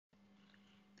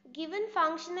given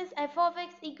function is f of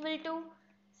x equal to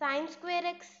sine square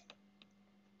x,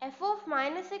 f of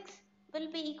minus x will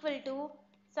be equal to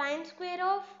sine square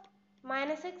of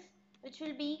minus x, which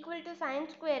will be equal to sine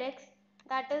square x,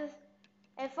 that is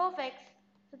f of x.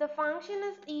 So the function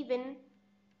is even,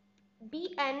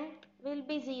 bn will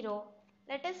be 0.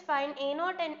 Let us find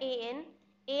a0 and an.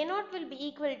 a0 will be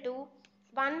equal to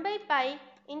 1 by pi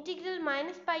integral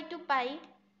minus pi to pi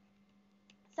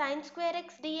sine square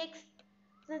x dx.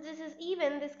 Since this is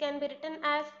even, this can be written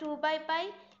as 2 by pi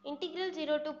integral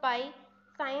 0 to pi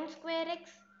sine square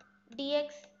x dx.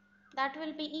 That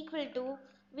will be equal to,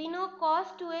 we know cos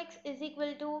 2x is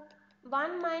equal to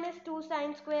 1 minus 2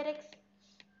 sine square x.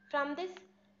 From this,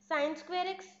 sine square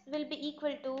x will be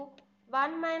equal to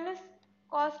 1 minus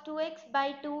cos 2x by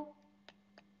 2.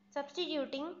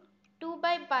 Substituting 2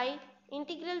 by pi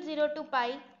integral 0 to pi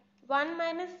 1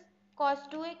 minus cos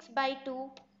 2x by 2.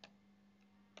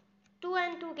 2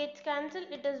 and 2 gets cancelled.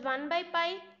 It is 1 by pi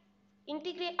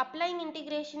applying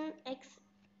integration x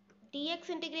dx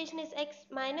integration is x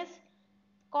minus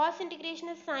cos integration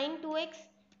is sine 2x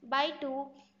by 2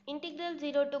 integral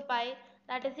 0 to pi,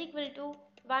 that is equal to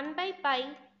 1 by pi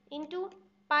into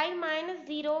pi minus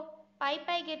 0,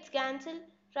 pi gets cancelled.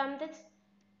 From this,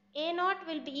 a0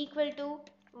 will be equal to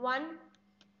 1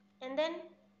 and then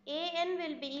an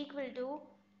will be equal to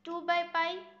 2 by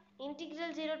pi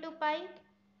integral 0 to pi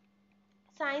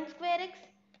sine square x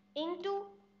into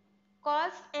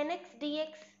cos nx dx,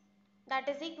 that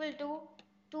is equal to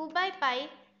 2 by pi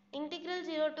integral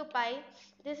 0 to pi,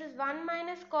 this is 1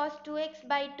 minus cos 2x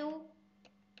by 2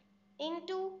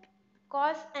 into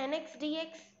cos nx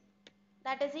dx,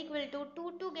 that is equal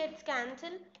to 2 gets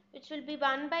cancelled, which will be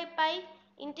 1 by pi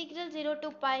integral 0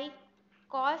 to pi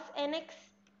cos nx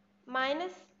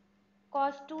minus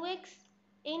cos 2x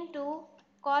into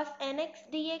cos nx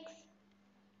dx,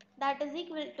 that is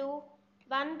equal to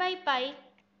 1 by pi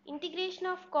integration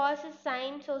of cos is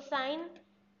sine, so sine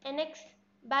nx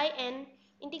by n,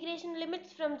 integration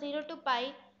limits from 0 to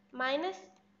pi minus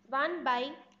 1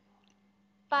 by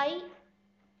pi,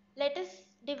 let us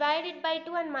divide it by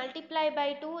 2 and multiply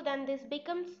by 2, then this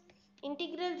becomes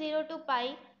integral 0 to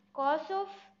pi cos of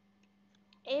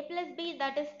a plus b,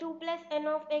 that is 2 plus n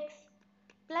of x,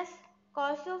 plus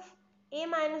cos of a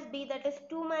minus b, that is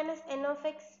 2 minus n of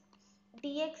x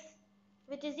dx,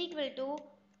 which is equal to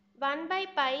 1 by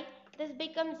pi, this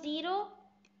becomes 0,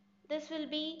 this will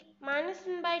be minus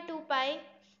 1 by 2 pi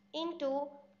into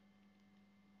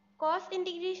cos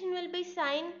integration will be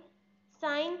sine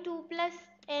 2 plus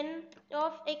n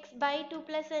of x by 2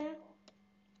 plus n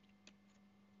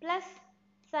plus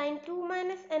sine 2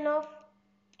 minus n of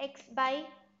x by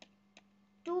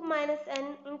 2 minus n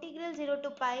integral 0 to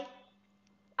pi.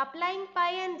 Applying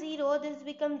pi and 0, this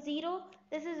becomes 0.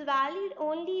 This is valid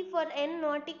only for n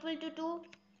not equal to 2.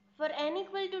 For n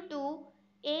equal to 2,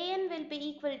 an will be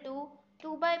equal to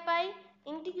 2 by pi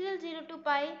integral 0 to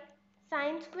pi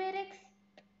sine square x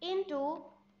into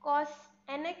cos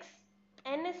nx,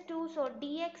 n is 2, so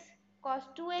dx cos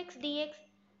 2x dx,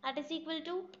 that is equal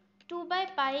to 2 by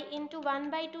pi into 1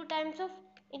 by 2 times of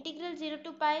integral 0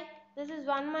 to pi, this is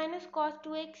 1 minus cos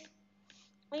 2x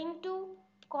into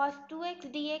cos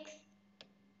 2x dx,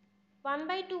 1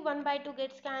 by 2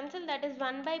 gets cancelled, that is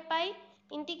 1 by pi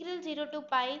integral 0 to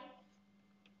pi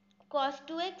cos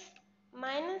 2x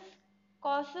minus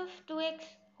cos of 2x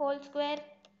whole square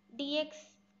dx,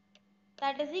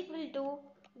 that is equal to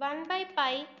 1 by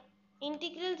pi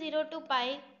integral 0 to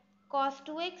pi cos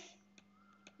 2x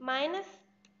minus,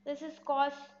 this is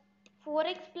cos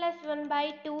 4x plus 1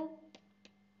 by 2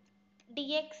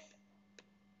 dx,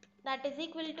 that is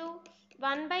equal to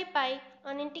 1 by pi,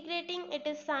 on integrating it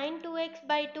is sine 2x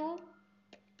by 2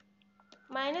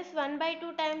 minus 1 by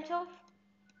 2 times of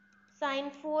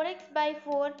sine 4x by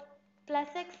 4 plus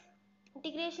x,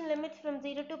 integration limits from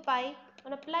 0 to pi,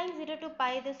 on applying 0 to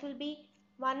pi, this will be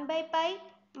 1 by pi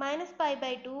minus pi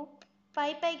by 2,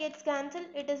 pi gets cancelled,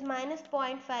 it is minus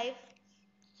 0.5.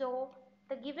 So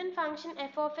the given function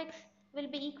f of x will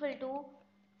be equal to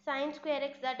sine square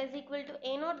x, that is equal to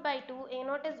a0 by 2,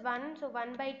 a0 is 1, so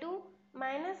 1 by 2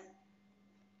 minus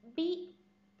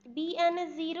bn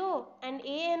is 0 and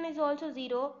an is also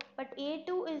 0, but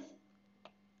a2 is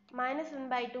minus 1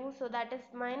 by 2, so that is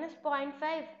minus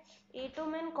 0.5,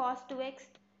 a2 min cos 2x,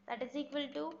 that is equal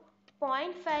to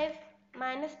 0.5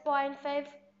 minus 0.5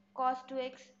 cos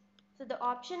 2x, so the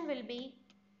option will be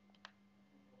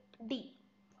D.